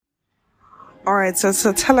All right,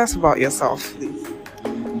 so tell us about yourself, please.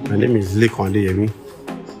 My name is Lekon Adeyemi,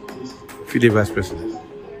 FIDE Vice President.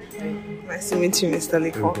 Nice to meet you, Mr.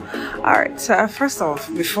 Liko. All right, so first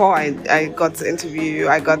off, before I got to interview you,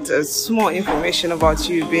 I got small information about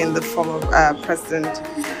you being the former president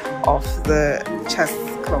of the chess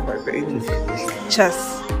club, I believe.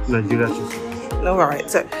 Chess. Nigeria Chess. No, all right.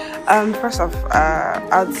 So, first off,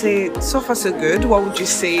 I'd say so far so good. What would you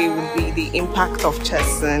say would be the impact of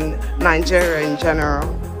chess in Nigeria in general?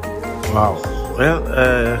 Wow. Well,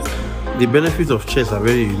 the benefits of chess are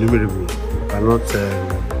very innumerable. You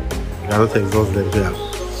cannot exhaust them here.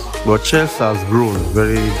 But chess has grown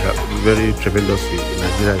very, very tremendously in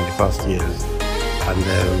Nigeria in the past years, and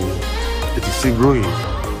it is still growing.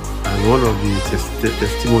 And one of the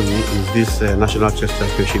testimony is this National Chess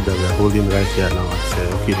Championship that we are holding right here now at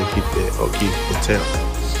Okid Hotel.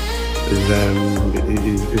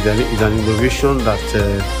 It's an innovation that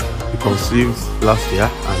we conceived last year,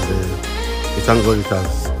 and we thank God it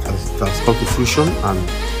has come to fruition, and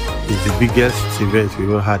it's the biggest event we've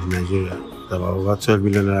ever had in Nigeria. About over 12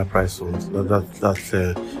 million naira prize funds.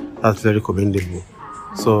 That's very commendable.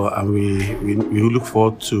 So, and we look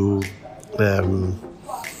forward to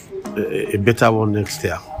a better one next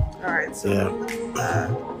year. All right. So,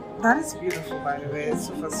 that is beautiful, by the way. It's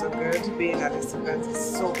so far so good. Being at this event is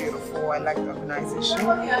so beautiful. I like the organization.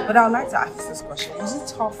 But I would like to ask this question: was it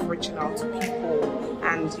tough reaching out to people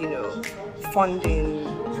and funding,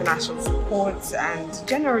 financial support, and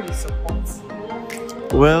generally support?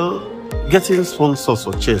 Well, getting sponsors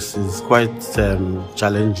for chess is quite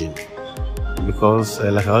challenging because,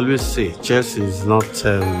 like I always say, chess is not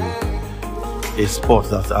a sport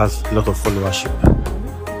that has a lot of followership,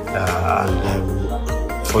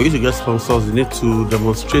 and for you to get sponsors, you need to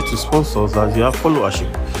demonstrate to sponsors that you have followership.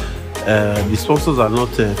 The sponsors are not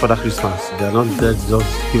Father Christmas. They are not there to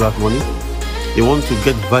just give out money. They want to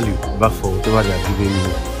get value back for whatever they are giving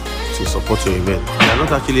you to support your event. They are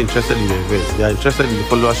not actually interested in your event. They are interested in the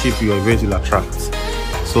followership your event will attract.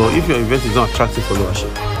 So if your event is not attracting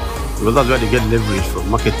followership, because that's where they get leverage from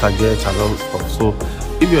market targets and all stuff. So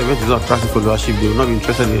if your event is not attracting followership, they will not be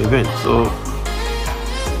interested in the event. So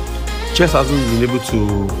chess hasn't been able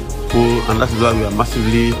to pull, and that is why we are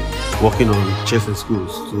massively working on chess in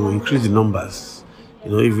schools to increase the numbers.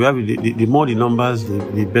 If you have the more the numbers,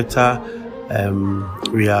 the better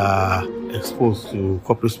we are exposed to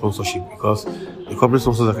corporate sponsorship, because the corporate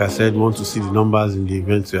sponsors, like I said, want to see the numbers in the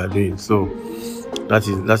events we are doing. So that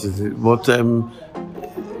is it. But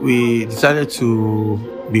we decided to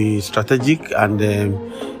be strategic and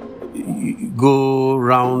go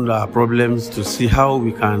around our problems to see how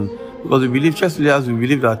we can, because we believe, chess players, we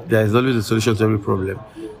believe that there is always a solution to every problem,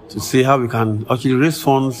 to see how we can actually raise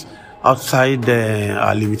funds outside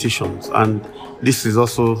our limitations. And this is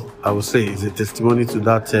also, I would say, is a testimony to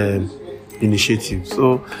that initiative.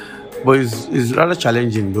 So, but it's rather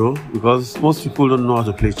challenging though, because most people don't know how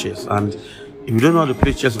to play chess, and if you don't know how to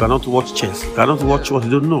play chess, you cannot watch chess. You cannot watch what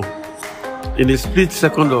you don't know. In a split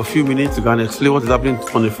second or a few minutes, you can explain what is happening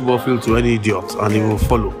on the football field to any idiot, and he will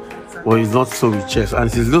follow. But it's not so with chess, and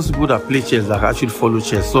it is those people that play chess that actually follow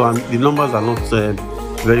chess. So, and the numbers are not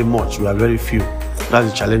very much. We are very few.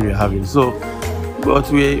 That's the challenge we're having. So, but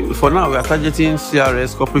for now, we are targeting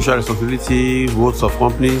CRS, corporate social responsibility, votes of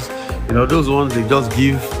companies. Those ones they just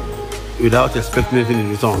give without expecting anything in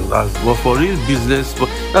return. But for real business, but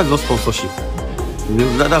that's not sponsorship.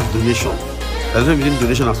 That's donation. There's no between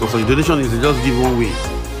donation and sponsorship. Donation is just give one way.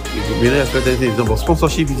 You don't expect anything in return. But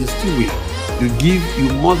sponsorship is two way. You give,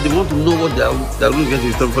 they want to know what they're going to get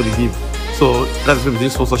in return before they give. So that's between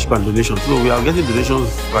sponsorship and donation. So we are getting donations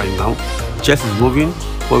right now. Chess is moving,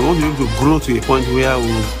 but we want to be able to grow to a point where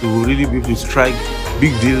we will really be able to strike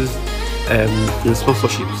big deals in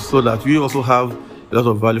sponsorship, so that we also have a lot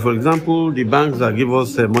of value. For example, the banks that give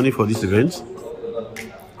us money for this event,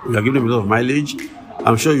 we are giving them a lot of mileage.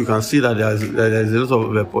 I'm sure you can see that there's a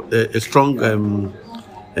lot of a strong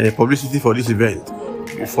publicity for this event.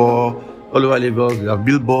 For all over Lagos, we have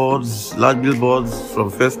billboards, large billboards from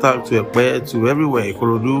Festac to Ekpe to everywhere.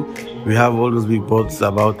 Ikorodu, we have all those big boards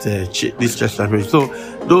about this chess championship. So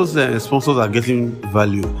those sponsors are getting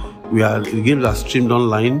value. The games are streamed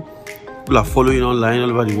online. People are following online all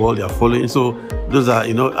over the world. They are following. So those are,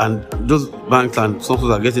 and those banks and sponsors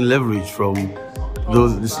are getting leverage from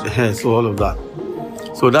those. So all of that.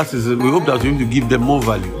 So that is, we hope that we're able to give them more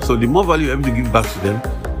value. So the more value we're able to give back to them,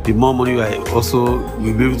 the more money we also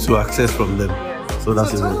will be able to access from them. So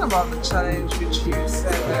that's talking about the challenge which you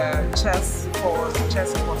said, chess for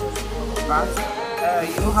chess supporters for the past.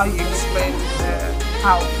 How you explain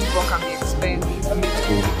how football can be explained easily.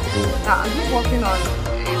 Now, are you working on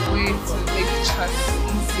a way to make us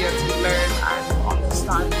easier to learn and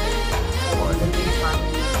understand for the neighbor?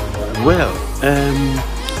 Well,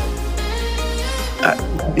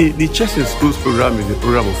 the Chess in Schools program is a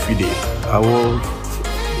program of FIDE, our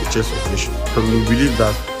chess foundation. Because we believe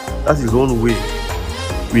that is one way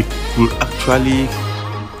we could actually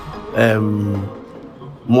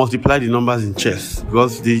multiply the numbers in chess.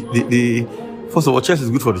 Because the first of all, chess is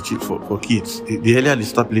good for for kids. The earlier they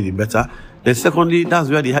start playing, the better. Then secondly, that's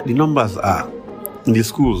where the numbers are in the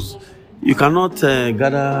schools. You cannot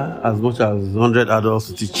gather as much as 100 adults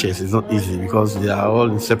to teach chess. It's not easy because they are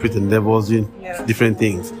all in separate endeavors doing different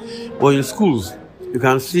things. But in schools, you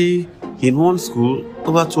can see in one school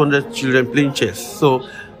over 200 children playing chess. So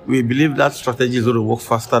we believe that strategy is going to work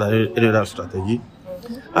faster than any other strategy.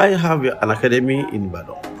 I have an academy in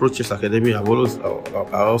Ibadan, Pro Chess Academy. I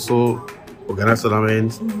also organize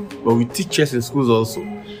tournaments, but we teach chess in schools also.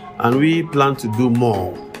 And we plan to do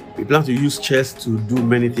more. We plan to use chess to do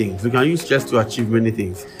many things. We can use chess to achieve many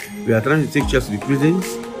things. We are trying to take chess to the prisons,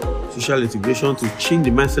 social integration, to change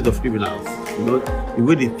the mindset of criminals. You know, the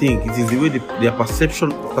way they think, it is the way their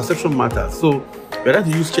perception matters. So we are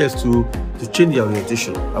trying to use chess to change their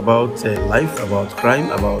orientation about life, about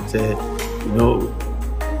crime, about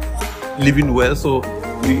living well. So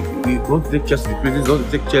we want to take chess to the prisons, we want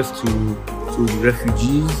to take chess to the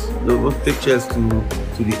refugees, we want to take chess to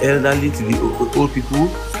the elderly, to the old people.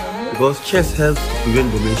 Because chess helps to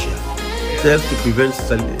prevent dementia. It helps to prevent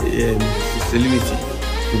senility.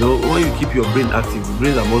 You know, when you keep your brain active, the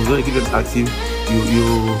brain are muscles. When you keep it active,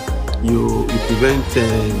 you prevent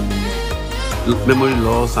memory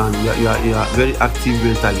loss, and you are very active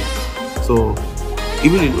mentally. So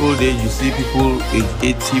even in old age, you see people age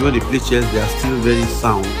 80 when they play chess, they are still very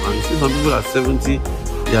sound. And you see some people at 70,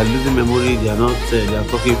 they are losing memory. They are not. They are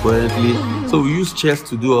talking coherently. So we use chess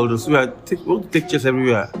to do all this. We want to take chess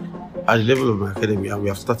everywhere at the level of my academy, and we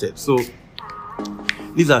have started. So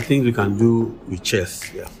these are things we can do with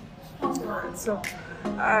chess. Yeah. So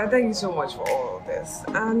thank you so much for all of this.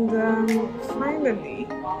 And finally,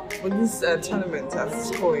 with this tournament as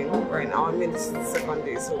it's going right now, I mean, this is the second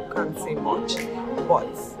day, so we can't say much. But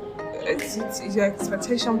is your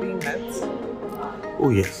expectation being met? Oh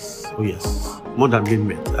yes, more than being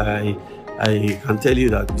met. I can tell you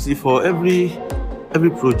that. You see, for every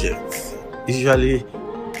project, usually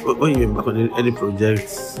when you embark on any project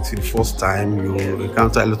for the first time, you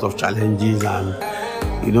encounter a lot of challenges, and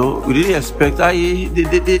we didn't expect.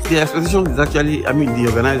 The expectation is actually, the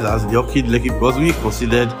organizers, the Orchid Lekki, because we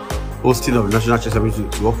considered hosting of the National Chess Championship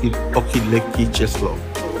to Orchid Lekki Chess Club,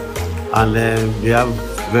 and they have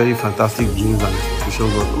very fantastic dreams and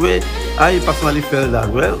expectations. But I personally felt that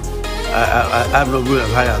I'm not going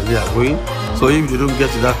as high as they are going. So if they don't get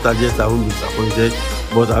to that target, I won't be disappointed.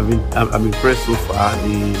 But I'm impressed so far.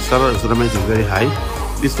 The standard of the tournament is very high.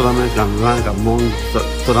 This tournament can rank among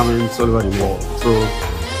tournaments all over the world. So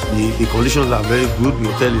the conditions are very good.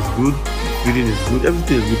 The hotel is good. The feeding is good.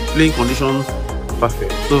 Everything is good. Playing conditions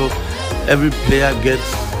perfect. So every player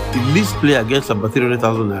gets, the least player gets about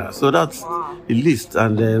 300,000 naira. So that's the least.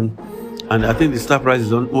 And I think the star prize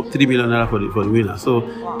is on 3 million naira for the winner. So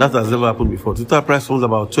that has never happened before. The star prize funds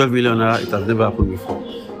about 12 million naira. It has never happened before.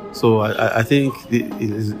 So I think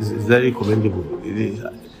it's very commendable.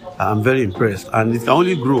 I'm very impressed, and it can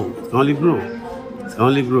only grow. It can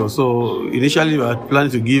only grow. So initially we were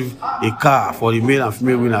planning to give a car for the male and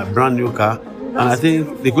female winner, a brand new car, and I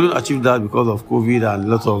think they couldn't achieve that because of COVID and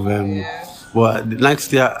lots of. But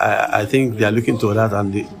next year, I think they are looking to that,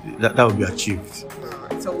 and that will be achieved.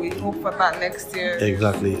 So we hope for that next year.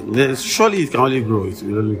 Exactly. Surely it can only grow. It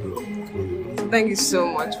will only grow. Thank you so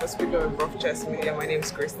much for speaking with Prof Chess Media. My name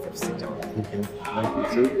is Grace Tipsy John. Okay.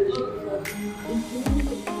 Thank you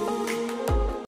too.